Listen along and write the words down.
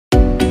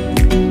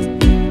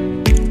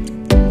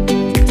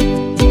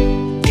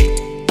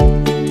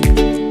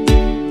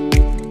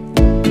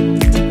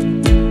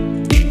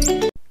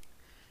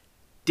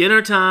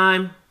Dinner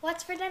time!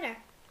 What's for dinner?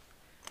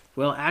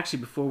 Well, actually,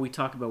 before we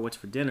talk about what's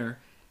for dinner,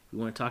 we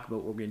want to talk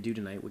about what we're going to do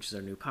tonight, which is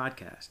our new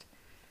podcast.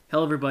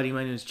 Hello, everybody.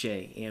 My name is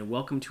Jay, and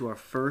welcome to our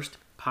first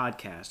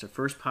podcast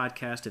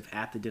of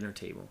At the Dinner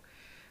Table.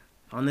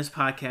 On this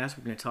podcast,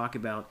 we're going to talk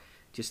about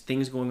just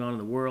things going on in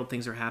the world,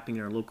 things that are happening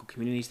in our local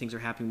communities, things that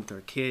are happening with our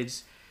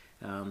kids.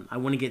 I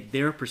want to get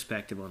their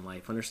perspective on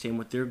life, understand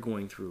what they're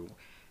going through.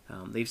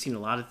 They've seen a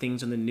lot of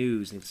things on the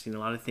news. They've seen a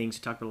lot of things,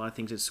 talked about a lot of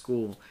things at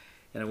school.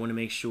 And I want to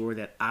make sure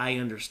that I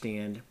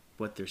understand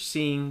what they're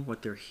seeing,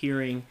 what they're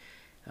hearing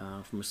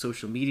from a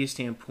social media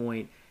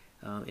standpoint,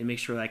 and make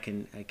sure that I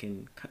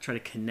can try to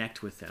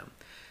connect with them.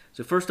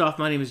 So first off,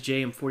 my name is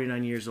Jay. I'm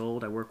 49 years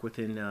old. I work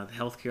within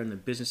healthcare and the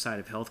business side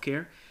of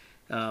healthcare.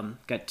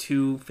 Got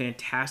two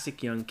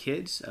fantastic young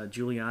kids,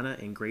 Juliana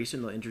and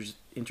Grayson. They'll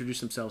introduce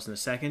themselves in a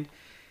second.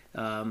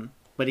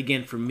 But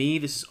again, for me,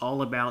 this is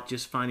all about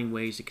just finding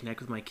ways to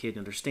connect with my kid and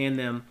understand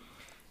them.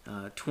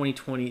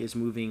 2020 is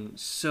moving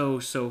so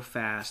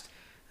fast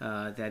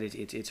that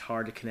it's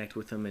hard to connect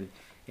with them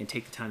and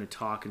take the time to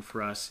talk. And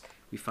for us,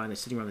 we find that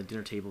sitting around the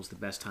dinner table is the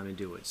best time to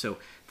do it. So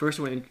first,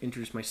 I want to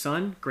introduce my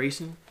son,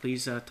 Grayson.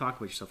 Please talk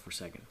about yourself for a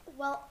second.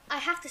 Well, I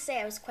have to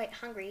say I was quite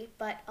hungry,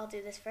 but I'll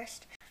do this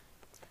first.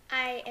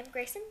 I am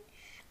Grayson.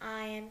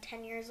 I am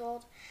 10 years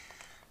old.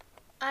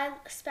 I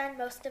spend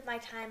most of my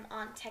time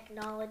on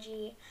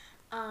technology.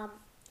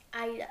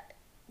 I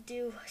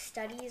do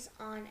studies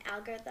on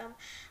algorithm.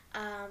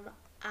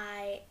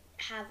 I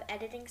have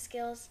editing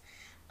skills.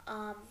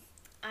 I'm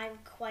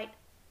quite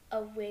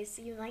a whiz,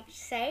 you might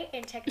say,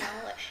 in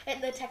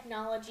the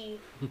technology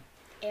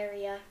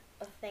area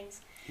of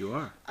things. You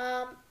are.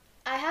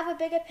 I have a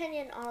big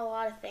opinion on a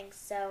lot of things,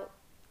 so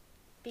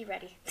be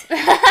ready.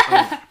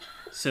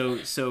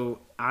 So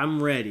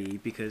I'm ready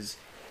because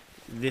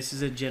this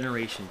is a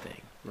generation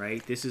thing,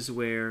 right? This is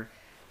where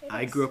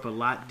I grew up a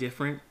lot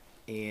different,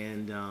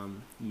 and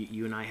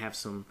you and I have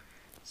some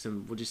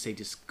we'll just say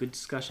just good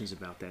discussions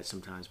about that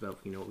sometimes,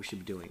 about what we should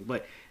be doing.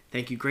 But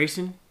thank you,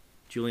 Grayson.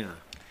 Juliana.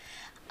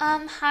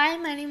 Hi,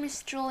 my name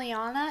is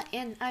Juliana,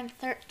 and I'm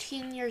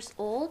 13 years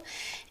old,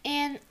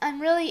 and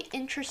I'm really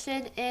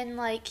interested in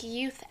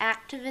youth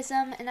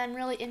activism, and I'm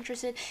really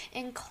interested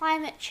in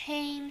climate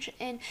change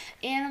and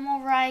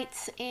animal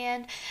rights,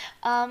 and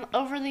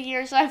over the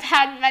years I've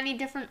had many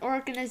different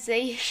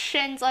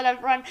organizations that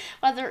I've run,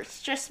 whether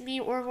it's just me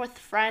or with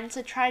friends,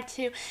 to try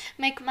to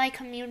make my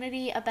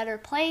community a better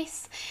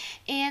place,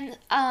 and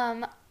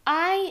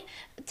I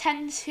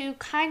tend to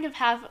kind of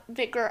have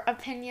bigger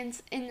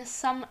opinions in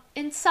some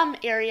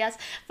areas,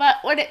 but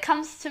when it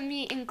comes to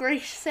me and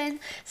Grayson,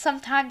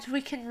 sometimes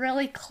we can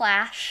really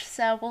clash,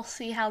 so we'll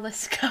see how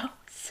this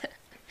goes.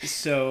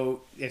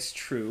 So, it's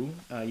true.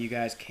 You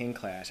guys can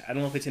clash. I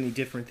don't know if it's any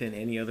different than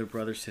any other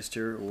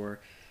brother-sister or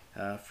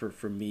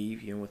for me,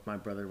 with my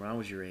brother when I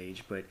was your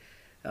age, but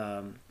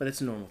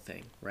it's a normal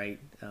thing, right?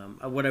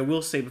 What I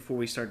will say before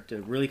we start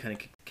to really kind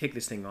of kick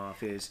this thing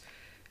off is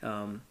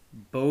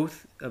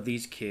both of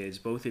these kids,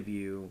 both of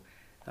you,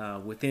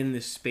 within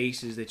the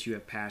spaces that you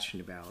have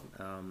passion about,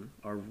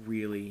 are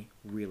really,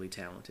 really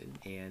talented,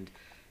 and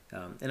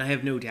I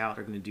have no doubt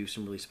are going to do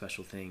some really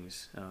special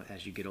things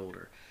as you get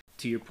older.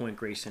 To your point,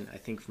 Grayson, I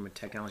think from a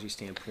technology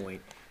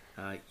standpoint,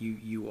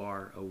 you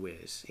are a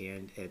whiz,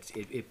 and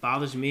it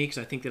bothers me because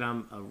I think that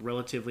I'm a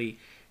relatively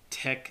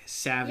tech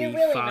savvy You're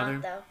really father.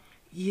 not, though.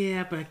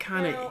 Yeah, but I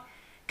kind of.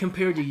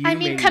 Compared to you, I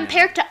mean,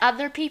 compared to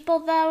other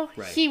people, though,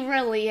 right. He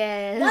really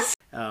is.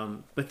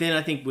 But then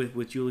I think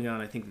with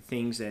Juliana, I think the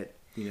things that,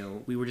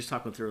 we were just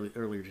talking about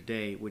earlier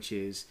today, which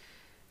is,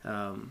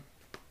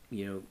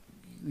 you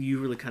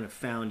really kind of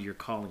found your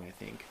calling, I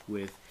think,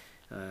 with,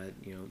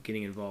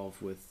 getting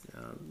involved with,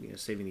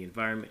 saving the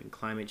environment and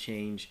climate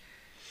change,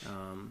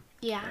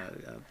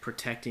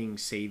 protecting,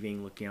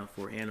 saving, looking out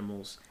for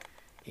animals.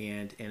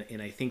 And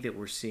I think that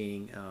we're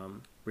seeing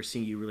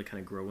you really kind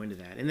of grow into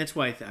that, and that's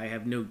why I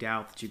have no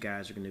doubt that you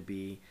guys are going to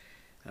be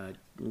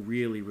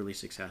really, really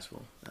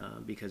successful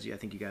because I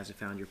think you guys have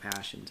found your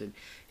passions, and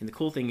the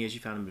cool thing is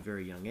you found them at a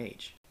very young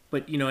age.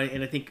 But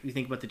and I think you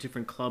think about the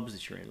different clubs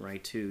that you're in,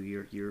 right?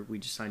 Too, we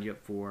just signed you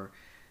up for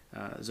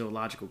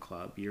Zoological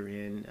Club. You're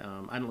in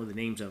I don't know the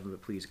names of them,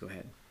 but please go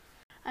ahead.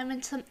 I'm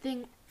in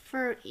something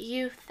for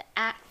youth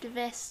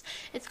activists.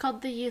 It's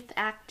called the Youth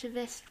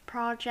Activist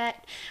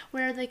Project,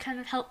 where they kind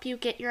of help you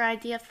get your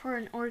idea for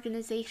an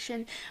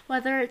organization,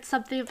 whether it's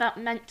something about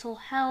mental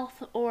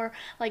health or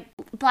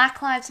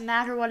Black Lives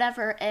Matter,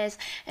 whatever it is,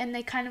 and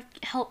they kind of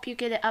help you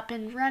get it up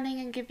and running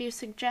and give you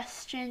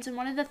suggestions. And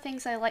one of the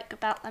things I like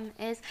about them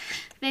is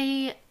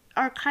they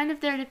are kind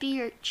of there to be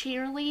your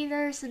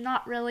cheerleaders and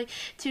not really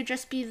to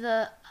just be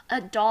the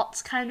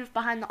adults kind of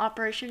behind the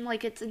operation.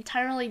 It's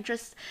entirely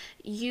just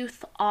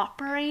youth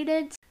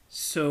operated.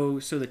 So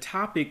the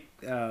topic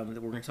that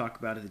we're going to talk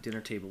about at the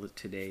dinner table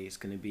today is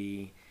going to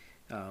be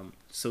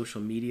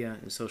social media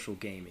and social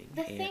gaming.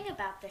 The thing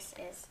about this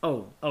is...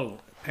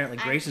 Apparently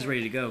Grace is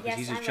ready to go because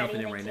he's just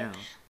jumping in right now.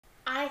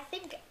 I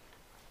think,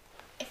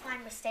 if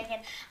I'm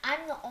mistaken,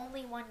 I'm the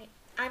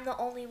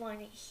only one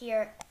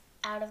here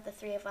out of the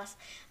three of us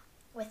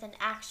with an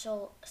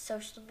actual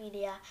social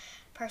media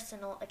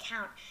personal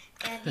account,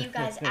 and you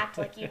guys act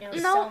like you know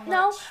so much.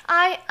 No,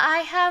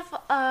 I have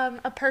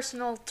a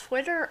personal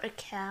Twitter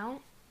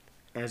account.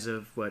 As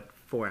of,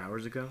 4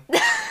 hours ago?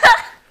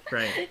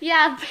 Right.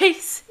 Yeah,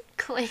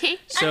 basically.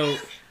 So, I mean,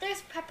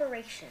 there's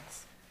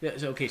preparations. yeah,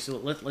 so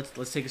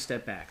let's take a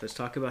step back. Let's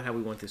talk about how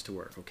we want this to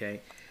work, okay?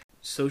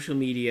 Social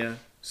media,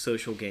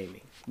 social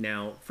gaming.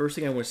 Now, first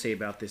thing I want to say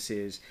about this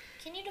is,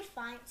 Can you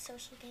define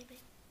social gaming?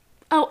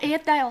 Oh,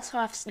 and I also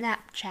have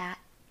Snapchat.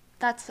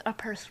 That's a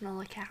personal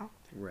account.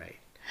 right.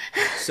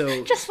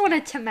 So, Just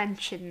wanted to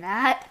mention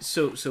that.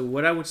 so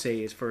what I would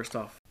say is, first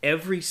off,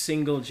 every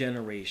single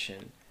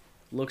generation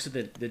looks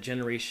at the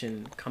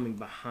generation coming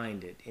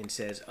behind it and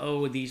says,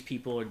 oh, these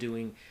people are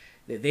doing,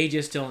 they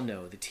just don't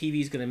know. The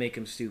TV's going to make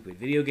them stupid.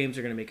 Video games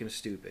are going to make them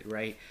stupid,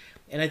 right?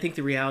 And I think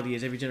the reality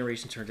is every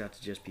generation turns out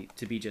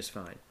to be just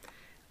fine.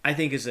 I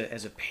think as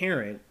a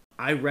parent,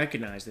 I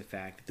recognize the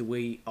fact that the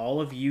way all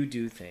of you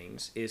do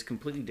things is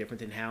completely different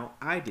than how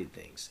I did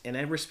things. And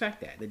I respect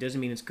that. That doesn't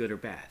mean it's good or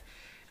bad.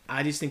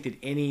 I just think that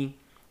any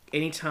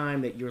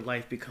time that your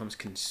life becomes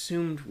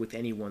consumed with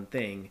any one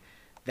thing,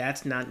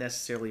 that's not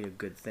necessarily a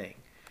good thing.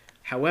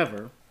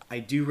 However, I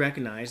do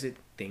recognize that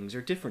things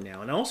are different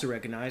now. And I also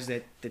recognize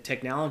that the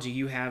technology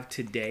you have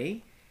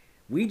today,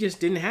 we just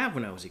didn't have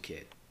when I was a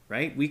kid,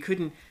 right? We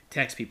couldn't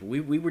text people.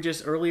 We were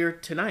just, earlier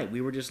tonight,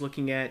 we were just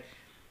looking at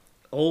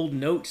old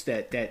notes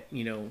that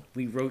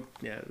we wrote,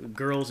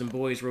 girls and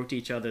boys wrote to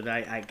each other,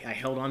 that I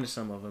held on to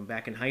some of them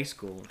back in high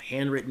school,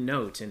 handwritten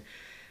notes. And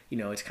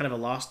it's kind of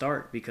a lost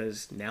art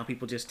because now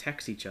people just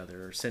text each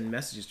other or send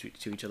messages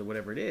to each other,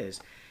 whatever it is.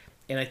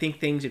 And I think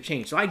things have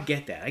changed. So I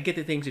get that. I get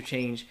that things have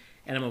changed,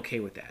 and I'm okay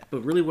with that.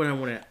 But really what I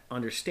want to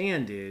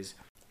understand is,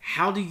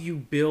 how do you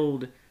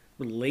build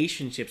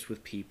relationships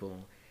with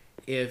people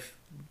if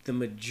the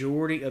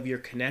majority of your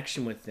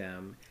connection with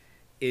them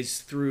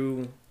is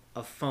through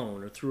a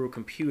phone or through a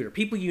computer?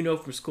 People you know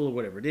from school or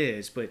whatever it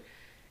is. But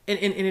and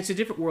it's a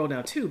different world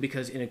now too,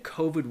 because in a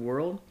COVID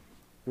world,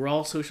 we're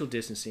all social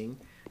distancing.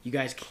 You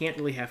guys can't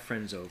really have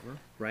friends over,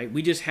 right?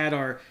 We just had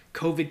our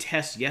COVID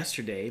test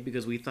yesterday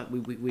because we thought we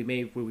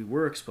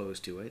were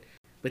exposed to it.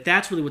 But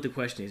that's really what the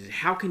question is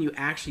how can you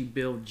actually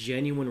build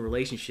genuine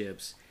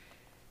relationships?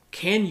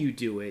 Can you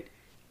do it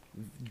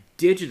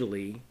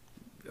digitally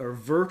or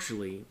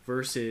virtually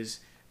versus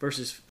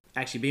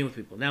actually being with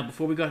people? Now,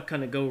 before we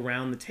kind of go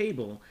around the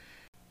table,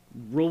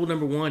 rule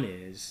number one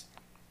is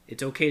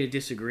it's okay to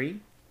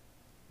disagree,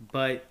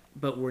 but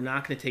we're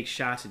not going to take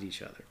shots at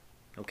each other.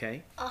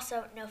 Okay?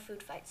 Also, no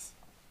food fights.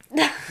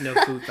 No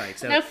food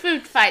fights. No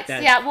food fights.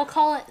 Yeah, we'll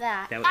call it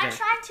that. I'm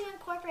trying to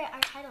incorporate our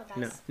title,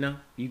 guys. No,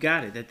 you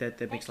got it.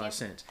 That makes a lot of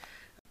sense.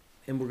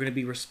 And we're going to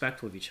be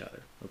respectful of each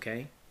other,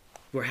 okay?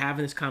 We're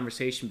having this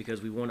conversation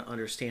because we want to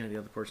understand how the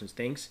other person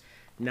thinks,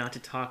 not to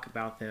talk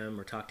about them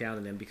or talk down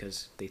to them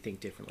because they think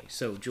differently.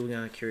 So,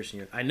 Juliana, curious,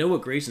 I know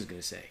what Grayson's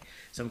going to say,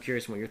 so I'm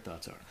curious what your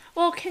thoughts are.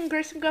 Well, can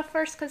Grayson go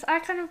first? Because I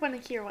kind of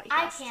want to hear what he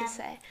has to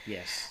say.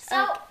 Yes.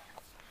 So,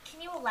 can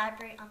you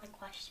elaborate on the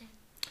question?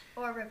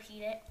 Or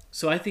repeat it?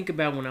 So I think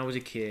about when I was a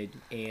kid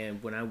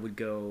and when I would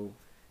go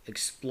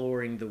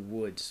exploring the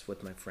woods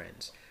with my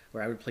friends,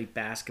 or I would play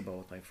basketball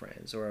with my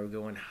friends, or I would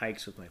go on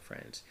hikes with my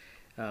friends.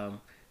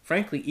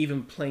 Frankly,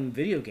 even playing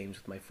video games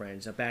with my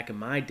friends. Now, back in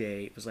my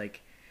day, it was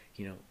like,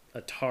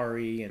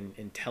 Atari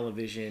and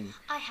television.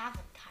 I have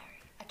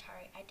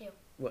Atari. I do.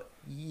 What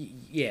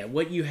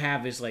you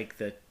have is like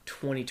the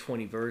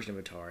 2020 version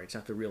of Atari. It's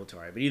not the real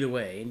Atari. But either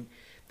way, and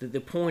the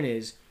point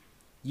is,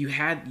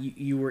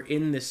 you were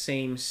in the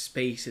same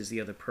space as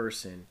the other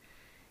person,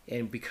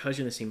 and because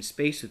you're in the same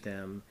space with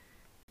them,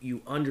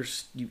 you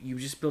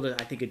just build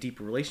I think a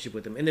deeper relationship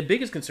with them. And the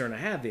biggest concern I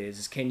have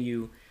is can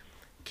you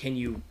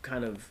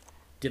kind of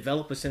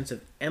develop a sense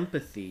of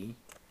empathy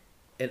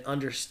and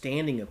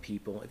understanding of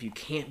people if you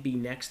can't be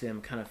next to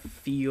them, kind of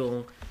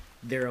feel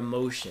their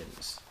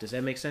emotions? Does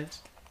that make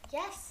sense?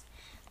 Yes.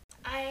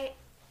 I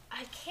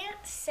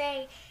can't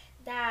say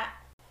that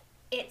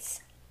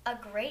it's a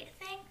great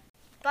thing,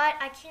 but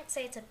I can't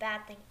say it's a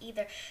bad thing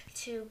either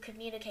to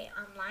communicate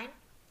online.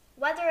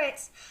 Whether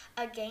it's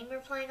a game you're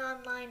playing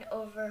online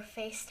over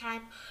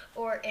FaceTime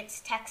or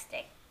it's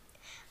texting.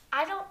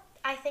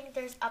 I think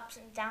there's ups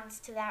and downs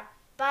to that,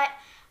 but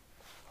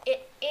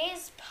it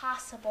is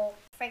possible,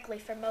 frankly,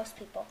 for most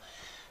people,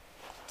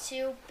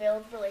 to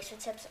build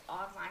relationships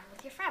online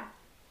with your friend.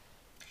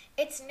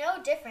 It's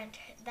no different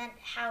than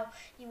how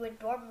you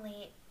would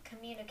normally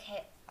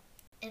communicate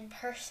in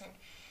person.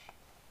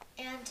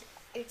 And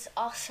it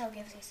also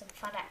gives you some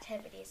fun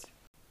activities.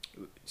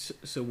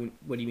 So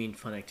what do you mean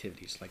fun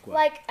activities? Like what?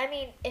 Like, I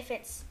mean, if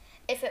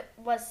it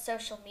was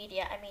social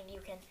media, I mean, you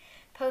can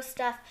post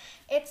stuff.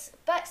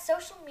 But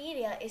social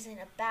media isn't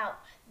about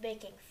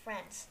making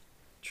friends.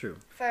 True.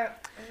 For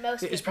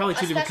most people. It's probably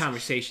two different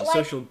conversations.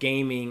 Like, social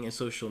gaming and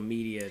social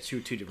media, two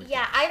different things.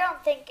 Yeah, I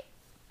don't think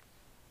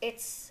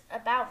it's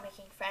about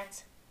making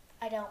friends.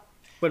 I don't.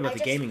 What about the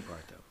gaming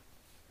part, though?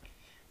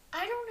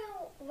 I don't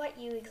know what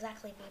you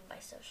exactly mean by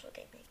social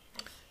gaming.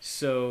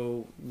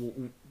 So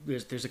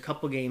there's a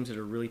couple games that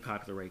are really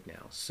popular right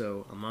now.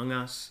 So Among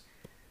Us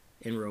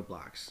and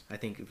Roblox. I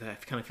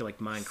kind of feel like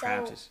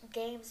Minecraft is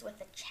games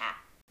with a chat.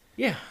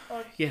 Yeah,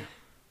 yeah.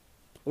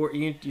 Or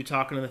you're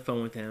talking on the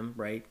phone with them,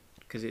 right?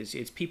 Because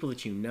it's people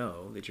that you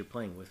know that you're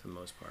playing with for the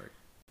most part.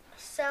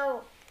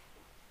 So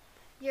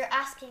you're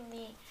asking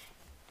me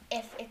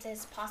if it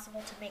is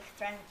possible to make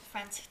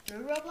friends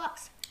through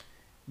Roblox?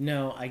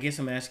 No, I guess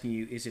I'm asking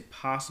you, is it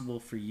possible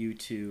for you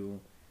to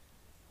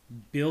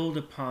build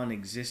upon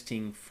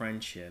existing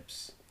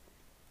friendships?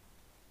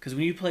 Because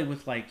when you play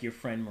with, like, your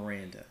friend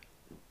Miranda,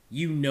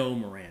 you know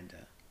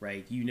Miranda,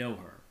 right? You know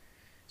her.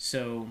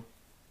 So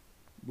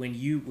when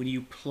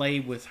you play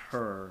with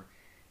her,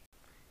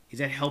 is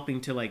that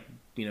helping to, like,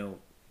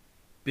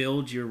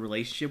 build your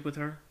relationship with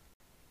her?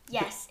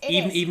 Yes, it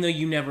is. Even though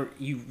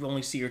you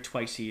only see her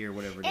twice a year,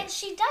 whatever it is. And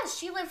she does.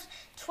 She lives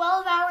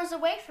 12 hours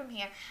away from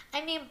here.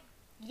 I mean,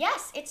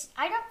 yes,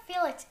 I don't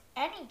feel it's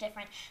any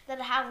different than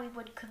how we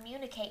would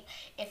communicate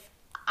if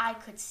I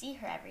could see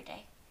her every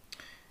day.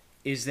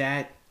 Is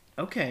that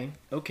okay?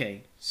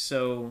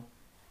 So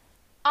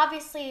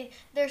obviously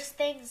there's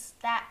things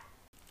that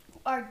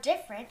are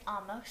different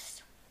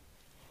almost,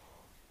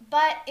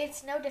 but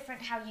it's no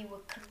different how you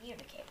would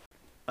communicate.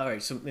 All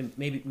right, so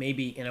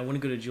maybe, and I want to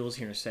go to Jules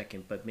here in a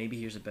second, but maybe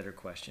here's a better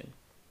question.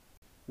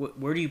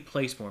 Where do you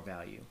place more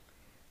value?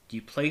 Do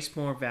you place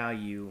more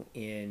value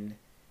in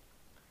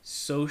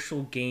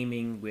social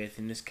gaming with,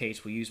 in this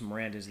case, we'll use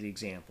Miranda as the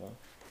example,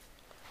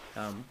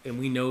 and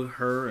we know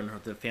her and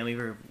the family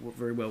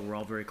very well. We're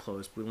all very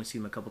close. We only see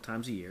them a couple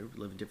times a year. We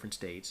live in different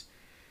states.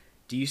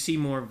 Do you see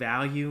more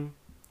value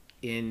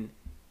in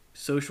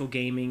social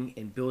gaming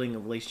and building a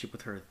relationship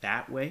with her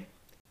that way?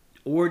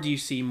 Or do you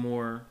see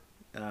more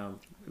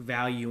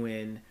value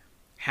in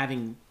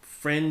having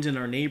friends in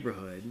our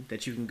neighborhood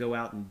that you can go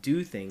out and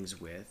do things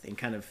with and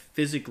kind of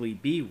physically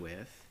be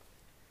with?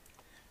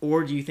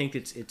 Or do you think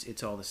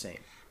it's all the same?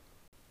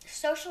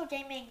 Social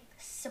gaming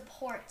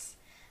supports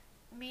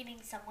meeting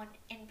someone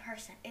in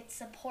person. It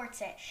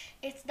supports it.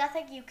 It's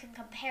nothing you can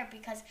compare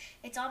because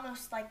it's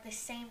almost like the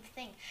same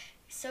thing.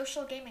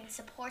 Social gaming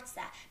supports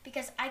that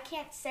because I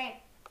can't say,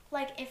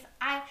 like, if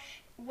I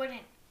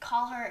wouldn't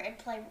call her and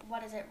play,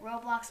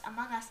 Roblox,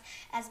 Among Us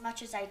as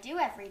much as I do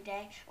every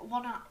day,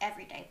 well, not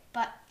every day,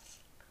 but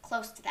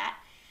close to that,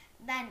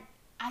 then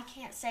I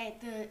can't say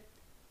the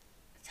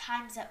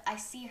times that I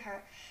see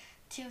her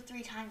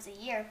 2-3 times a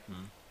year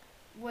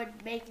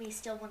would make me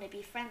still want to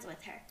be friends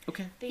with her.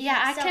 Okay. Because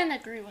I can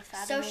agree with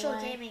that. Social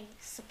gaming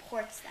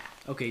supports that.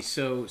 Okay,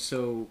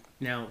 so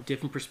now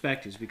different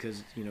perspectives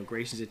because,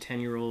 Grayson's a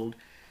 10-year-old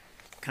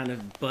kind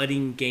of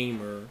budding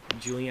gamer.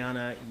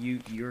 Juliana,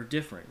 you're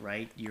different,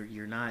 right?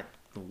 You're not.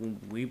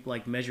 We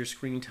like measure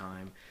screen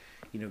time.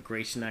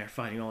 Grayson and I are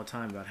fighting all the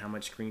time about how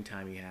much screen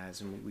time he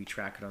has, and we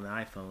track it on the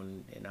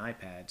iPhone and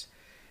iPads.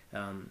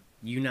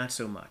 You not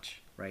so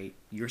much, right?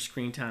 Your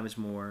screen time is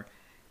more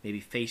maybe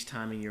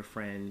FaceTiming your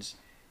friends,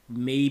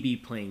 maybe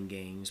playing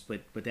games,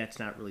 but that's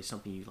not really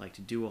something you like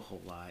to do a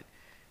whole lot.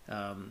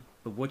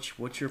 But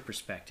what's your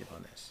perspective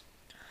on this?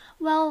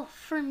 Well,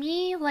 for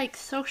me, like,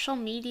 social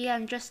media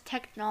and just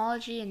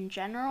technology in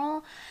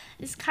general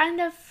is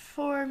kind of,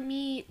 for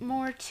me,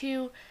 more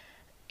to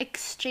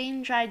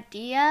exchange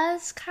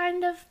ideas,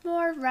 kind of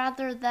more,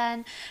 rather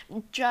than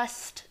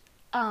just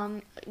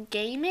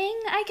gaming,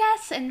 I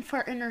guess, and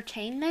for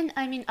entertainment.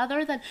 I mean,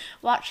 other than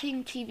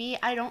watching TV,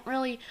 I don't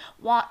really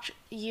watch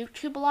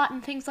YouTube a lot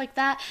and things like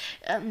that.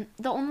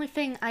 The only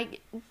thing I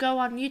go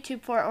on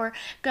YouTube for or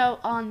go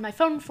on my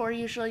phone for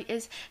usually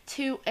is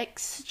to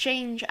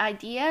exchange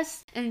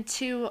ideas and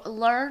to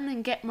learn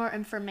and get more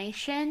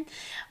information.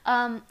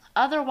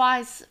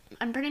 Otherwise,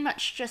 I'm pretty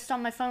much just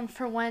on my phone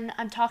for when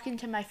I'm talking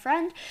to my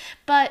friend.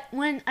 But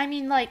when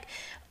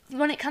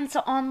it comes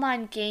to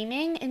online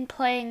gaming and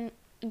playing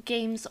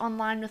games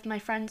online with my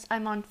friends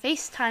I'm on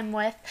FaceTime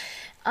with,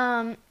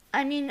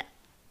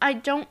 I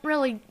don't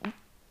really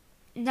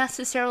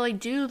necessarily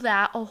do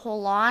that a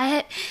whole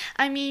lot.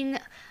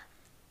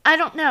 I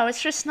don't know,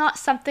 it's just not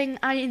something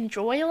I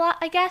enjoy a lot,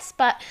 I guess,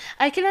 but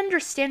I can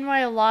understand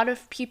why a lot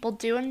of people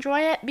do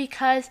enjoy it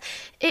because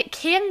it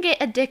can get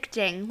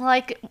addicting.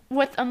 Like,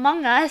 with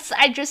Among Us,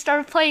 I just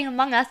started playing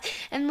Among Us,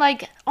 and,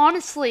 like,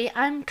 honestly,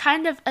 I'm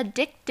kind of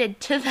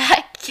addicted to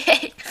that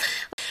game.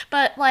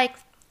 But, like,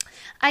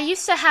 I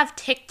used to have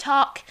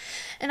TikTok,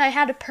 and I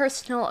had a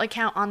personal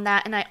account on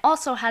that, and I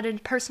also had a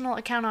personal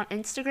account on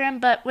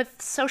Instagram, but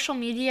with social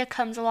media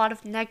comes a lot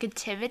of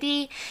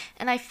negativity,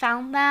 and I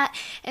found that,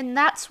 and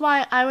that's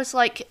why I was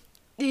like,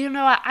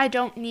 I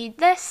don't need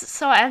this,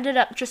 so I ended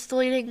up just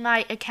deleting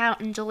my account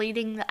and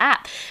deleting the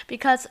app,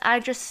 because I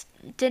just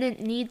didn't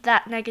need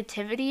that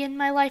negativity in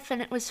my life, and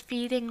it was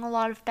feeding a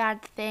lot of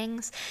bad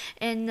things,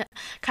 and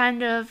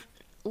kind of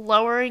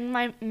lowering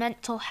my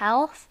mental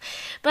health.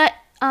 But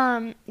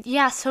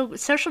so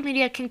social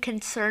media can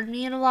concern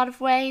me in a lot of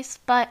ways,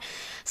 but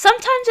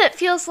sometimes it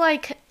feels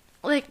like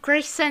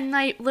Grayson,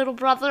 my little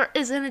brother,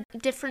 is in a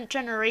different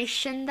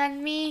generation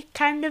than me,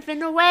 kind of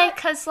in a way,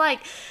 because,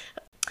 like,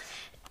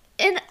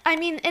 I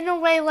mean, in a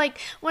way, like,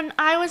 when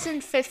I was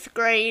in 5th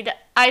grade,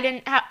 I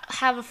didn't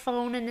have a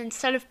phone, and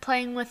instead of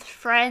playing with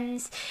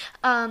friends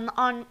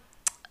on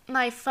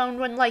my phone,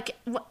 when, like,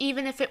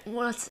 even if it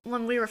was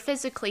when we were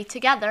physically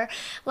together,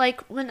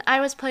 like, when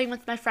I was playing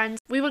with my friends,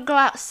 we would go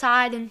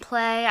outside and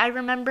play. I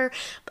remember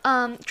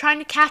trying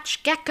to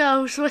catch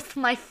geckos with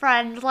my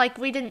friend. Like,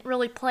 we didn't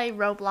really play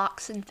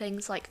Roblox and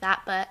things like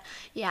that, but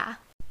yeah.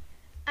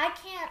 I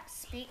can't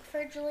speak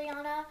for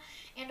Juliana,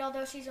 and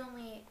although she's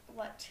only,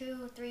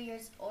 2-3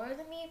 years older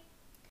than me,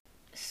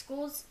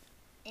 schools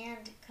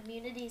and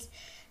communities,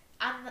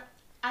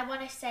 I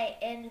want to say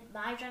in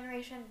my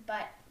generation,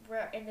 but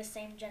we're in the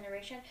same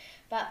generation,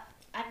 but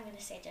I'm going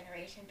to say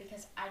generation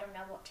because I don't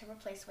know what to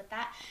replace with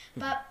that,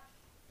 but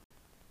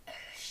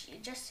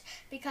just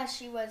because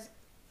she was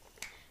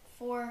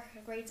 4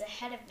 grades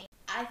ahead of me,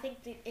 I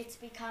think that it's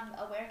become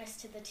awareness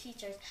to the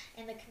teachers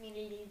in the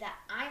community that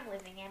I'm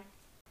living in,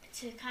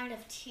 to kind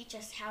of teach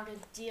us how to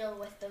deal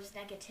with those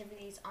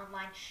negativities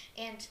online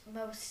and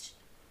most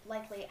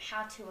likely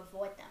how to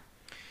avoid them.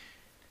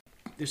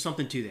 There's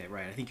something to that,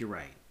 right? I think you're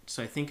right.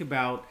 So I think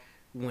about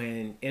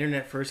when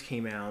internet first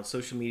came out,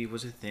 social media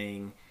was a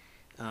thing.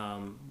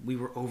 We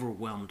were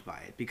overwhelmed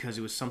by it because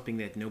it was something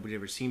that nobody had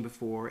ever seen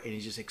before, and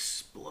it just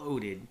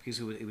exploded because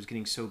it was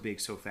getting so big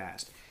so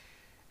fast.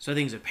 So I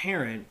think as a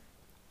parent,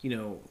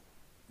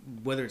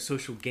 whether it's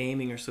social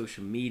gaming or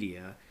social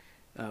media,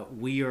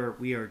 we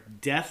are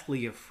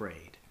deathly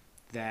afraid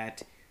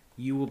that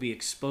you will be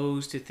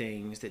exposed to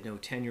things that no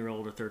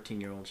 10-year-old or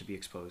 13-year-old should be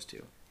exposed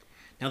to.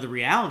 Now, the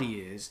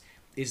reality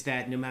is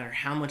that no matter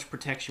how much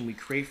protection we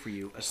create for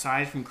you,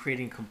 aside from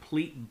creating a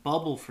complete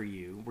bubble for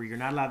you where you're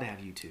not allowed to have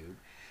YouTube,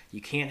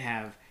 you can't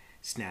have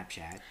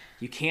Snapchat,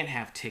 you can't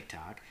have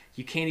TikTok,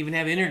 you can't even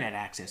have internet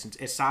access. And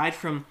aside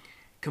from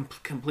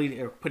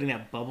completing or putting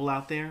that bubble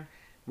out there,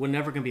 we're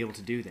never going to be able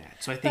to do that.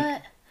 So I think...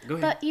 Go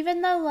ahead. But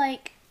even though,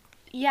 like,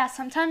 yeah,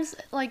 sometimes,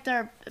 like, there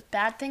are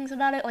bad things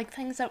about it, like,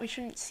 things that we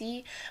shouldn't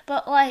see.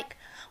 But, like,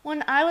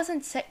 when I was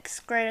in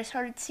 6th grade, I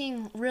started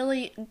seeing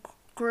really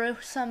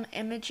gruesome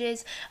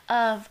images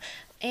of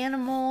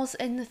animals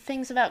and the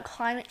things about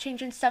climate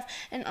change and stuff.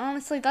 And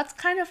honestly, that's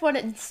kind of what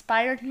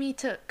inspired me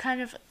to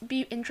kind of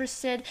be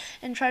interested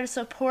and try to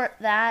support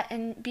that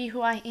and be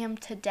who I am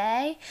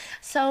today.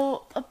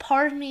 So a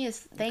part of me is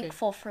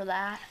thankful for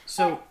that.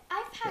 So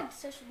I've had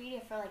social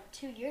media for like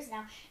 2 years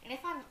now, and if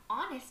I'm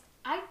honest,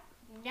 I've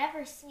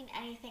never seen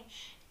anything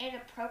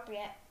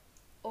inappropriate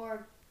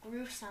or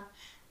gruesome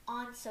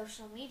on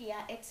social media.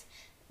 It's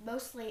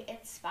mostly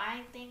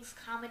inspiring things,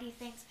 comedy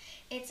things.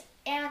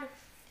 And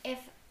if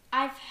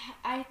I've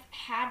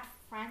had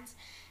friends,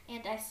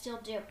 and I still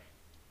do,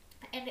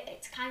 and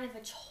it's kind of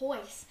a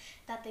choice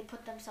that they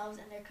put themselves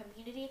in their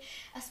community.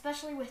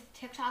 Especially with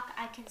TikTok,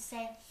 I can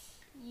say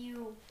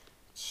you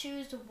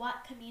choose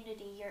what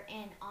community you're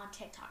in on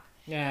TikTok.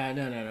 Yeah,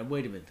 no.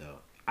 Wait a minute though.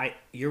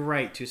 You're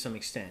right to some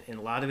extent, and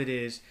a lot of it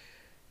is,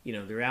 they're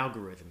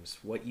algorithms.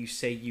 What you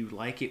say you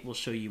like, it will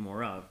show you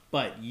more of.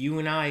 But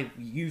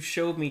you've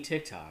showed me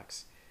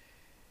TikToks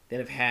that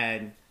have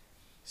had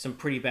some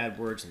pretty bad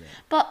words in there.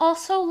 But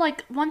also,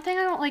 like, one thing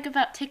I don't like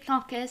about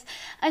TikTok is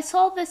I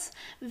saw this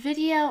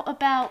video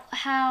about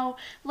how,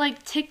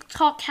 like,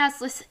 TikTok has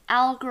this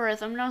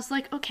algorithm, and I was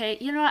like, okay,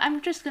 I'm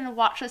just gonna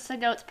watch this. I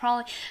know it's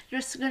probably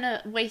just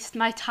gonna waste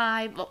my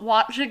time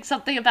watching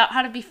something about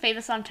how to be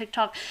famous on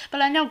TikTok, but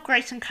I know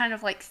Grayson kind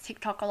of likes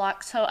TikTok a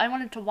lot, so I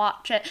wanted to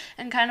watch it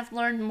and kind of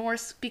learn more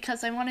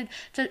because I wanted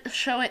to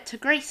show it to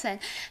Grayson.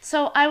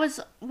 So I was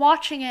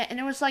watching it, and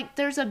it was like,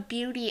 there's a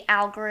beauty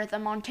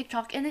algorithm on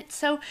TikTok, and it's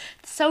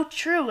so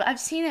true. I've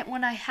seen it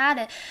when I had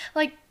it.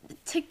 Like,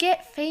 to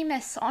get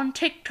famous on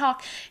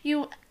TikTok,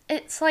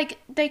 it's like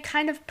they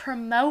kind of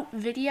promote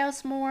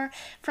videos more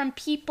from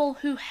people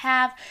who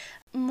have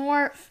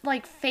more,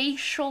 like,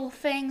 facial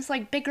things,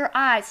 like bigger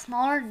eyes,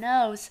 smaller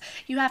nose.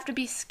 You have to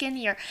be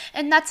skinnier,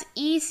 and that's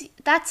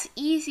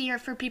easier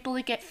for people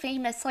to get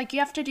famous. Like, you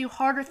have to do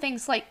harder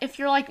things. Like, if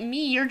you're like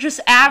me, you're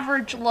just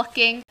average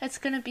looking, it's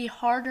gonna be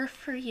harder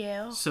for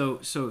you. So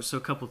a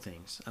couple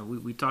things.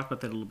 We talked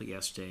about that a little bit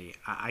yesterday.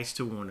 I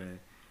still want to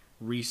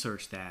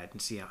research that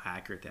and see how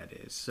accurate that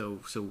is. So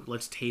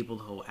let's table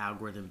the whole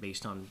algorithm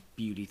based on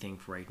beauty thing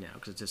for right now,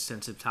 because it's a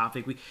sensitive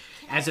topic.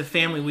 As a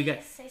family, we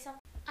got... Say something?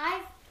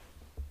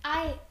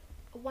 I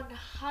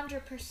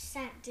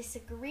 100%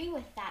 disagree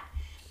with that.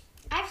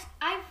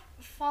 I've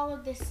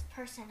followed this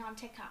person on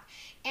TikTok,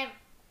 and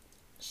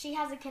she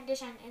has a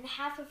condition, and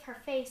half of her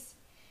face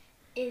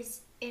is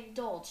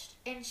indulged,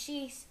 and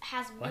she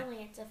has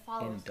millions of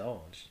followers.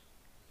 Indulged?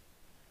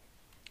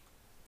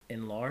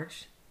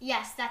 Enlarged?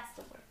 Yes, that's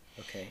the word.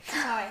 Okay.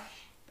 Sorry.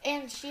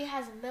 And she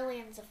has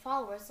millions of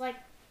followers. Like,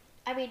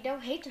 I mean, no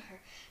hate to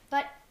her,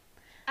 but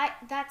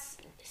that's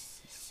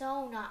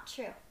so not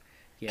true.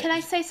 Yeah. Can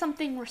I say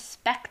something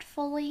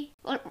respectfully?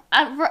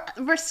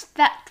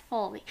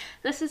 Respectfully.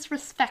 This is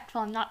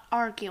respectful. I'm not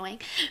arguing.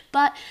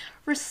 But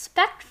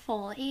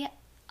respectfully,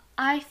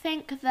 I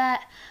think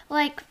that,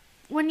 like,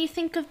 when you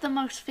think of the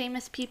most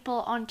famous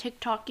people on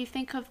TikTok, you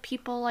think of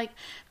people like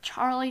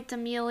Charlie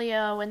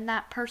D'Amelio and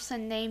that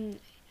person named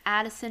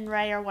Addison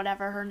Rae or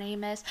whatever her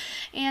name is.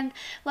 And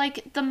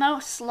like the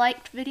most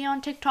liked video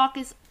on TikTok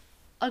is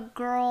a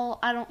girl,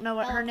 I don't know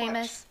what her name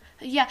is.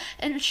 Yeah,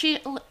 and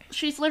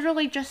she's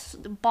literally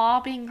just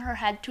bobbing her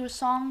head to a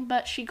song,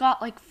 but she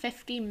got like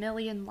 50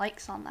 million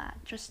likes on that.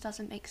 It just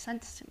doesn't make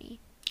sense to me.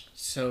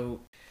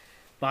 So,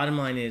 bottom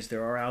line is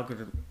there are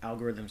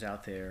algorithms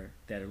out there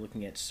that are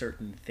looking at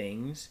certain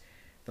things.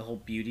 The whole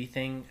beauty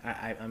thing,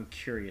 I'm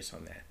curious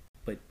on that,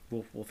 but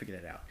we'll figure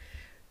that out.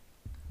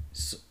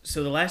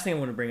 So the last thing I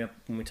want to bring up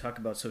when we talk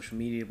about social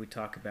media, we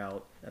talk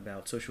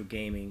about social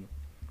gaming.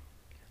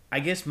 I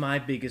guess my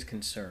biggest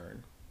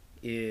concern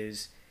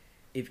is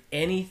if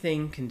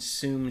anything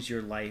consumes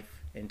your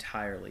life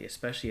entirely,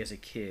 especially as a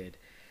kid,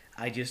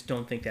 I just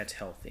don't think that's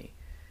healthy.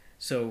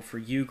 So for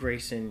you,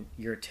 Grayson,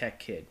 you're a tech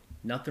kid.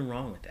 Nothing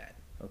wrong with that,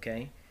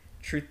 okay?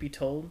 Truth be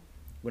told,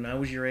 when I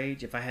was your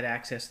age, if I had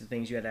access to the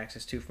things you had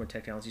access to from a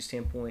technology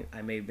standpoint,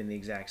 I may have been the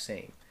exact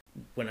same.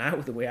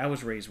 The way I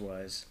was raised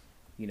was,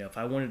 if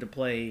I wanted to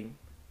play,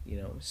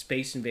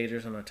 Space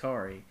Invaders on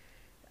Atari,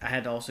 I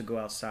had to also go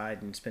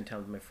outside and spend time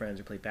with my friends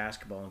or play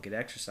basketball and get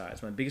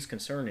exercise. My biggest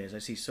concern is I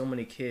see so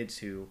many kids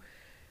who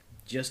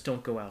just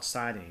don't go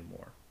outside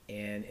anymore.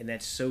 And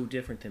that's so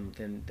different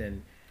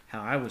than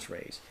how I was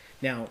raised.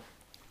 Now,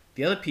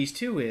 the other piece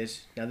too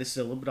is, now this is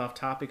a little bit off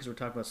topic because we're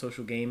talking about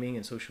social gaming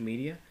and social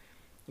media,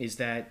 is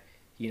that,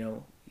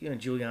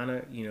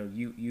 Juliana,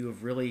 you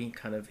have really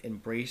kind of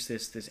embraced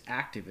this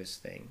activist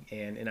thing,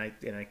 and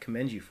I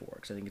commend you for it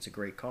because I think it's a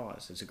great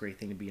cause. It's a great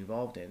thing to be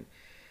involved in.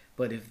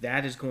 But if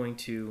that is going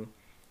to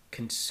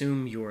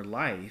consume your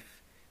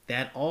life,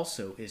 that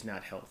also is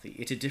not healthy.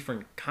 It's a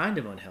different kind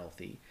of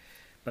unhealthy.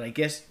 But I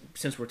guess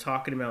since we're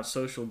talking about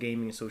social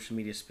gaming and social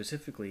media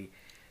specifically,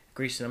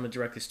 Grayson, I'm going to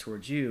direct this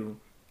towards you.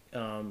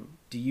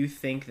 Do you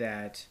think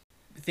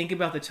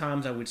about the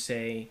times I would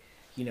say,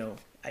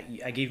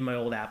 I gave you my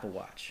old Apple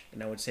Watch,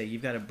 and I would say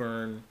you've got to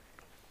burn,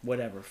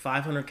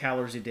 500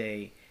 calories a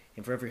day,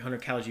 and for every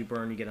 100 calories you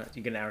burn, you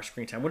get an hour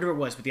screen time, whatever it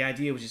was. But the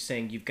idea was just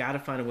saying you've got to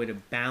find a way to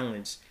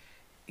balance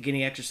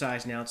getting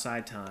exercise and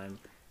outside time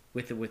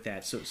with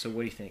that. So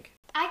what do you think?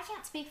 I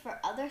can't speak for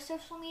other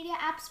social media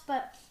apps,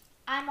 but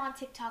I'm on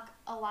TikTok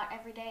a lot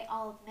every day,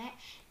 I'll admit,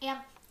 and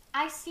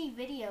I see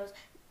videos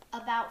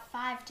about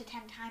 5 to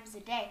 10 times a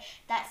day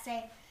that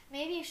say,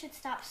 maybe you should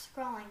stop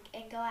scrolling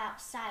and go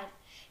outside.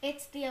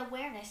 It's the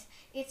awareness.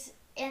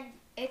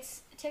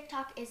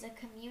 TikTok is a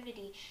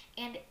community,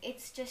 and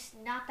it's just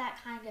not that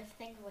kind of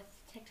thing with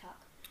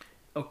TikTok.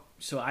 Oh,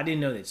 so I didn't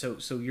know that. So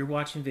you're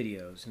watching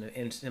videos,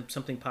 and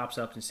something pops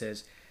up and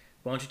says,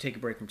 "Why don't you take a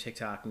break from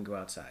TikTok and go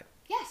outside?"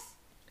 Yes.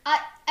 Be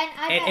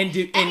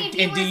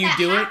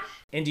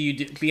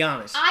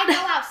honest. I go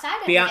outside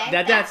every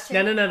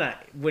day. No.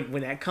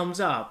 When that comes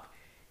up,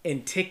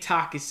 and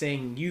TikTok is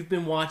saying you've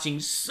been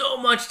watching so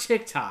much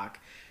TikTok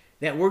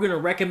that we're going to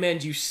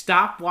recommend you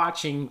stop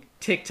watching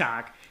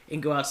TikTok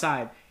and go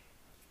outside.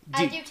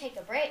 I do take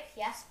a break,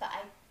 yes, but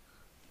I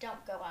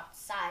don't go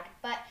outside.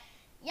 But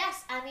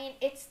yes, I mean,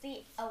 it's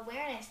the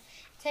awareness.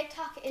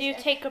 TikTok is... Do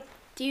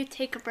you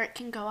take a break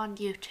and go on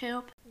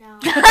YouTube? No.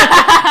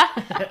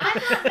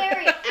 I'm not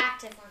very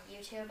active on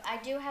YouTube. I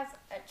do have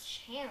a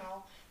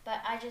channel,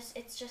 but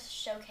it's just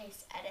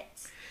showcase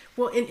edits.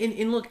 Well,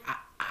 and look,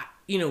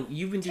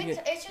 you've been doing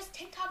it. It's just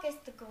TikTok is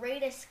the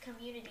greatest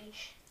community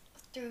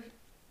through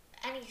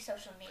any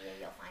social media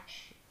you'll find.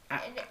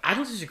 I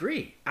don't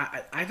disagree.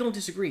 I don't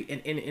disagree.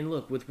 And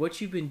look, with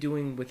what you've been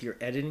doing with your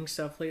editing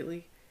stuff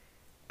lately,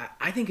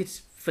 I think it's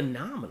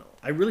phenomenal.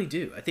 I really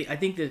do. I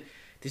think that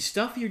the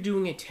stuff you're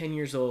doing at 10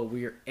 years old, where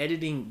you're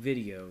editing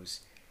videos,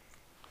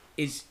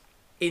 is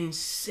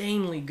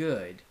insanely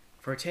good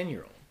for a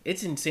 10-year-old.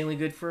 It's insanely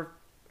good for a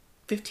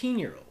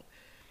 15-year-old.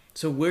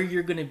 So where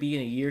you're going to be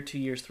in a year, 2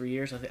 years, 3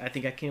 years, I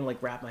think I can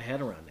wrap my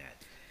head around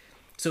that.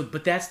 So,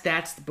 but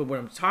but what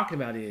I'm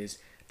talking about is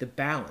the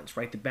balance,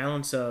 right? The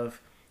balance of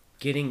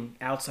getting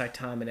outside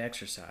time and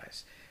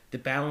exercise, the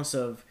balance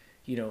of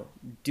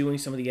doing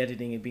some of the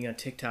editing and being on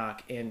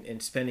TikTok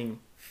and spending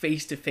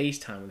face-to-face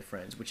time with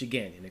friends, which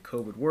again, in a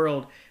COVID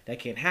world, that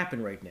can't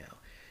happen right now.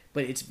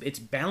 But it's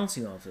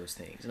balancing all of those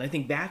things. And I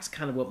think that's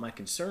kind of what my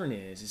concern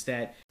is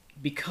that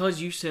because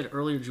you said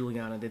earlier,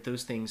 Juliana, that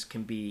those things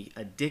can be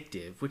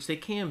addictive, which they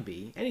can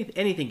be,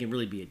 anything can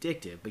really be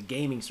addictive, but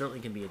gaming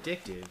certainly can be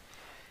addictive,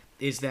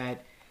 is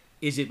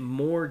it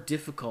more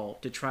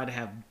difficult to try to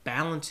have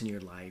balance in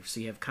your life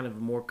so you have kind of a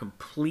more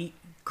complete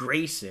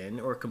Grayson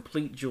or a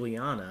complete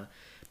Juliana,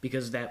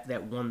 because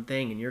that one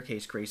thing, in your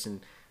case,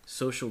 Grayson,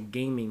 social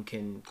gaming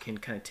can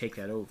kind of take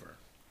that over.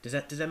 Does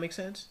that make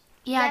sense?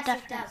 Yeah, yes,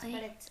 definitely. It does,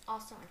 but it's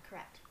also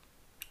incorrect.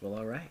 Well,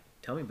 all right.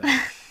 Tell me about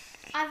it.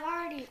 I've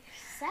already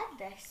said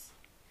this.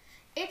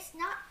 It's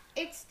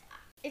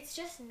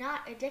just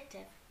not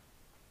addictive.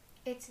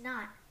 It's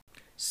not.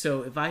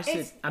 So if I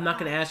said, I'm not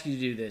going to ask you to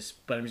do this,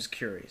 but I'm just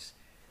curious.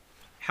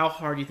 How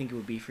hard do you think it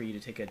would be for you to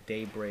take a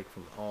day break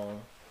from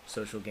all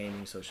social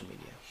gaming, social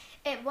media?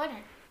 It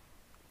wouldn't.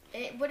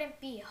 it wouldn't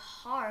be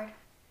hard.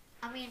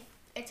 I mean,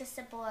 it's as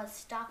simple as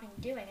stopping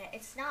doing it.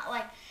 It's not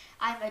like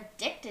I'm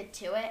addicted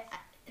to it.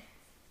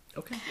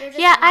 Okay. You're just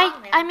Yeah,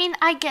 wrong there. I mean,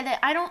 I get it.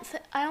 I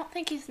don't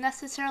think he's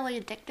necessarily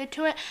addicted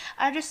to it.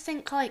 I just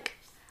think, like,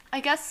 I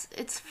guess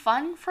it's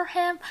fun for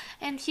him,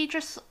 and he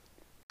just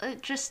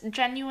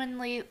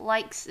genuinely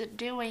likes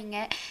doing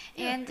it.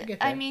 Yeah, And I get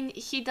I that. mean,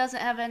 he doesn't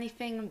have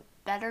anything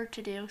better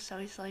to do, so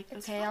he's like,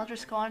 It's okay, fun. I'll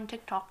just go on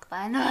TikTok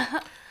then.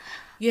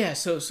 Yeah,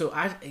 so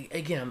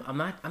I'm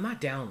not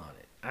down on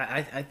it.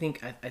 I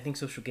think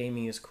social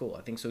gaming is cool.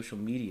 I think social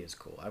media is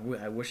cool. I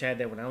wish I had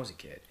that when I was a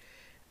kid.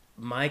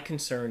 My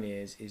concern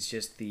is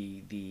just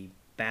the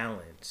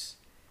balance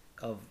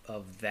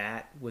of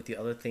that with the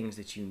other things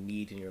that you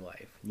need in your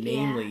life,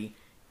 namely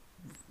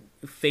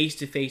face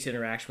to face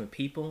interaction with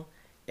people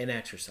and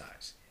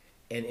exercise.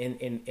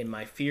 And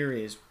my fear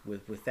is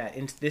with that.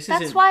 And this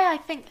That's isn't why I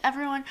think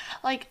everyone,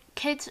 like,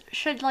 kids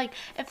should, like,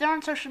 if they're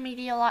on social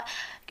media a lot,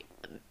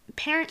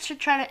 parents should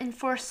try to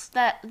enforce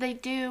that they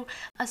do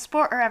a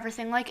sport or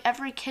everything. Like,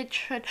 every kid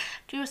should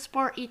do a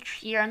sport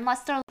each year,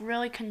 unless they're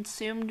really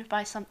consumed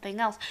by something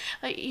else.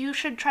 Like, you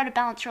should try to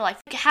balance your life.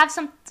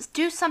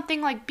 Do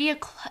something, like, be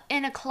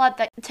in a club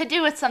that to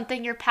do with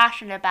something you're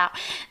passionate about.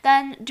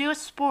 Then do a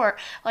sport,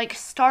 like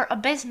start a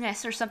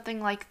business or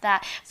something like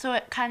that, so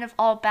it kind of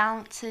all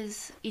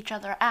balances each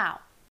other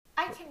out.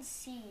 I can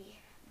see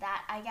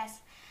that, I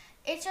guess.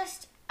 It's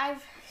just,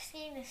 I've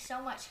seen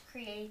so much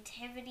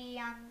creativity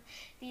on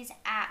these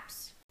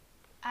apps.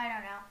 I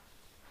don't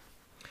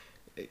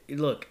know.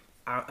 look.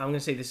 I'm going to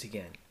say this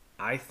again.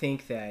 I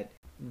think that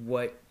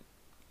what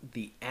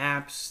the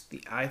apps, the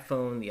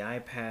iPhone, the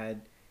iPad,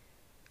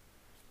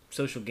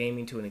 social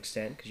gaming to an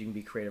extent, because you can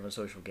be creative on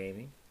social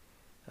gaming,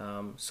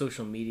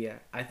 social media.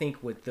 I think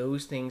what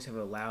those things have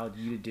allowed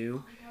you to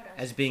do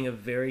as being a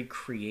very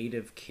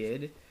creative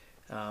kid,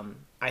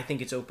 I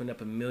think it's opened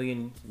up a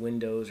million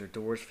windows or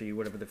doors for you,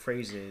 whatever the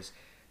phrase is,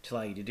 to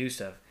allow you to do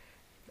stuff.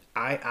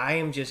 I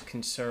am just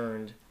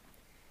concerned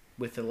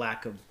with the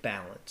lack of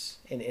balance.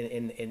 And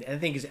I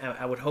think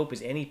I would hope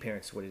as any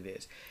parent's what it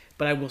is.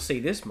 But I will say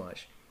this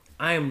much.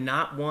 I am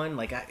not one,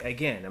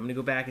 again, I'm going to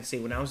go back and say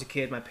when I was a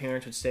kid, my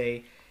parents would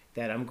say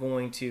that I'm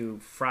going to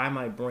fry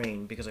my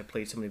brain because I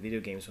played so many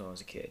video games when I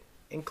was a kid.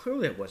 And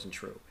clearly that wasn't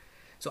true.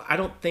 So I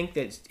don't think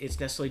that it's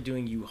necessarily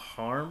doing you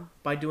harm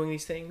by doing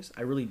these things.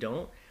 I really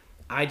don't.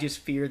 I just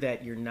fear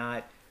that you're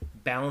not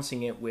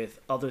balancing it with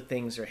other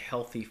things that are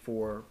healthy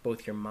for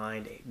both your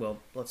mind, well,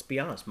 let's be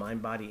honest,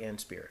 mind, body, and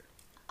spirit.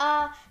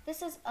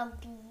 This is a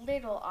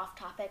little off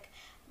topic,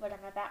 what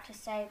I'm about to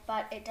say,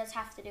 but it does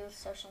have to do with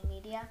social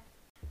media.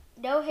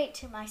 No hate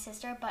to my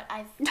sister, but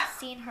I've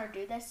seen her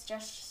do this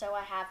just so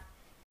I have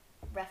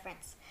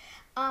reference.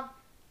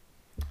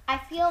 I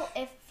feel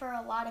if for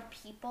a lot of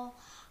people,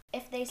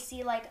 if they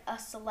see like a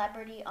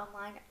celebrity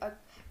online, a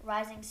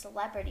rising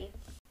celebrity,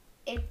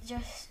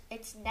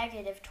 it's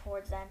negative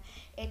towards them.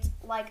 It's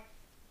like,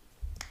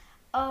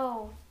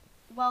 oh,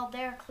 well,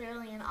 they're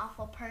clearly an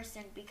awful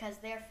person because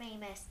they're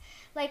famous.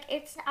 Like,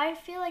 I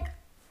feel like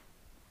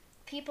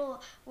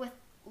people with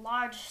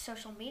large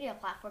social media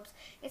platforms,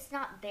 it's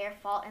not their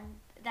fault,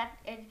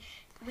 and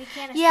we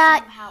can't assume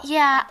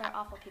that they're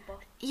awful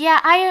people. Yeah,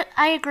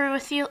 I agree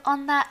with you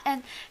on that,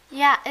 and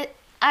yeah,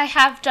 I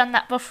have done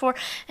that before,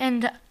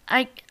 and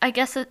I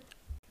guess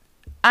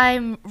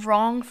I'm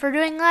wrong for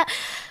doing that,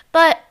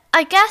 but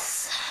I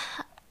guess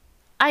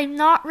I'm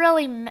not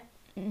really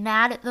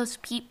mad at those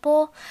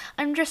people.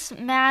 I'm just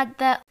mad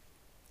that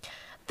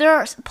there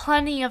are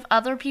plenty of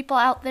other people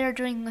out there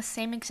doing the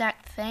same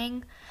exact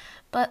thing,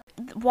 but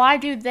why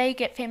do they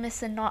get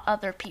famous and not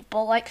other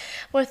people? Like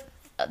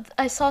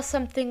I saw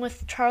something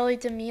with Charli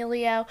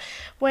D'Amelio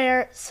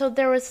where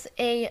there was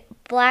a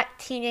black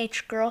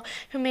teenage girl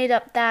who made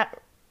up that,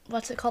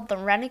 what's it called, the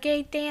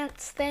renegade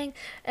dance thing,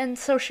 and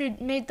so she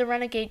made the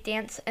renegade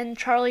dance, and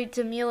Charli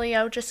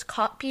D'Amelio just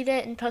copied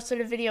it and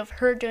posted a video of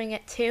her doing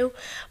it too,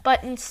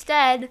 but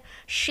instead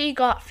she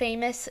got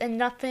famous and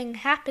nothing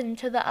happened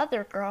to the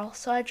other girl.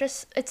 So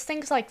it's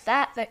things like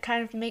that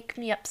kind of make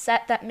me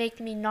upset, that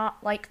make me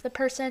not like the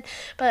person.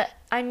 But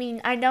I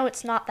mean, I know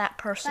it's not that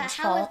person's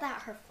But how fault. is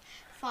that her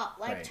fault?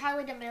 Like, Right.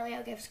 Charli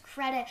D'Amelio gives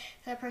credit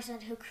to the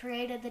person who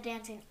created the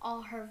dance in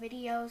all her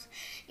videos,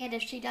 and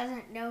if she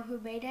doesn't know who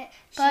made it,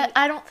 But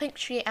I don't think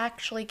she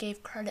actually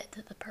gave credit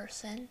to the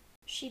person.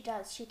 she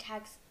does. She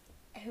tags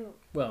who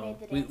Well, made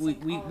the dance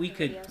in all we of her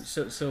could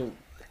videos. so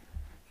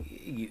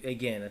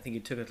again, I think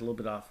it took us a little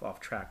bit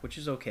off track, which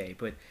is okay,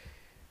 but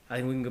I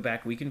think we can go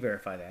back. We can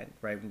verify that,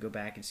 right? We can go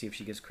back and see if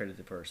she gives credit to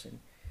the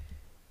person.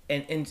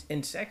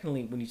 And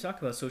secondly, when you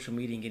talk about social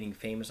media and getting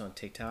famous on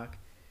TikTok,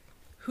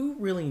 who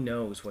really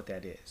knows what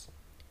that is?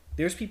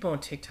 There's people on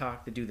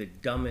TikTok that do the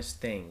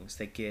dumbest things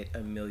that get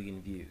 1 million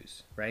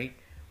views, right?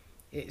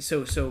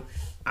 So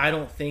I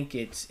don't think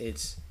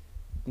it's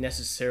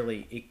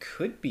necessarily, it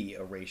could be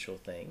a racial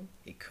thing.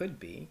 It could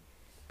be.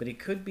 But it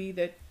could be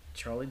that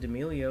Charli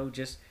D'Amelio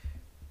just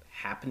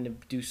happened to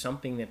do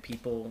something that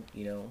people,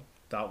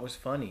 thought was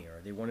funny, or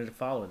they wanted to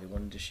follow, they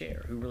wanted to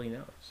share. Who really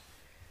knows?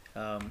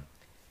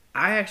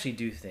 I actually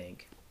do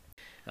think.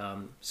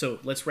 So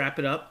let's wrap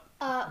it up.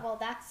 Well,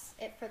 that's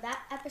it for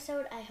that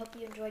episode. I hope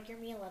you enjoyed your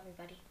meal,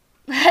 everybody.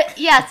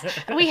 Yes,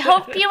 we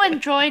hope you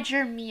enjoyed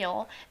your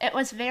meal. It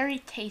was very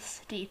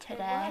tasty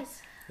today.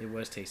 It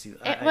was tasty.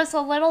 It was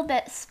a little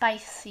bit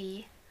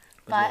spicy,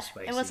 but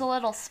it was a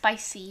little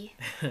spicy,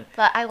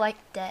 but I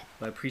liked it.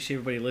 I appreciate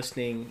everybody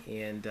listening,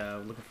 and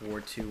looking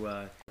forward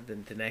to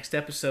the next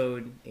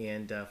episode.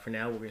 And for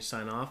now, we're going to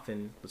sign off,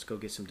 and let's go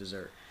get some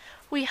dessert.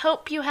 We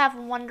hope you have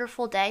a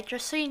wonderful day.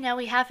 Just so you know,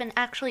 we haven't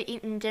actually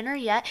eaten dinner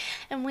yet,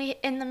 and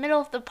in the middle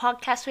of the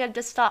podcast, we had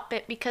to stop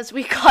it because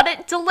we got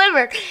it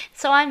delivered.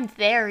 So I'm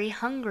very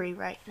hungry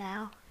right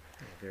now.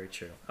 Very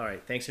true. All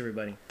right. Thanks,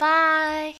 everybody. Bye.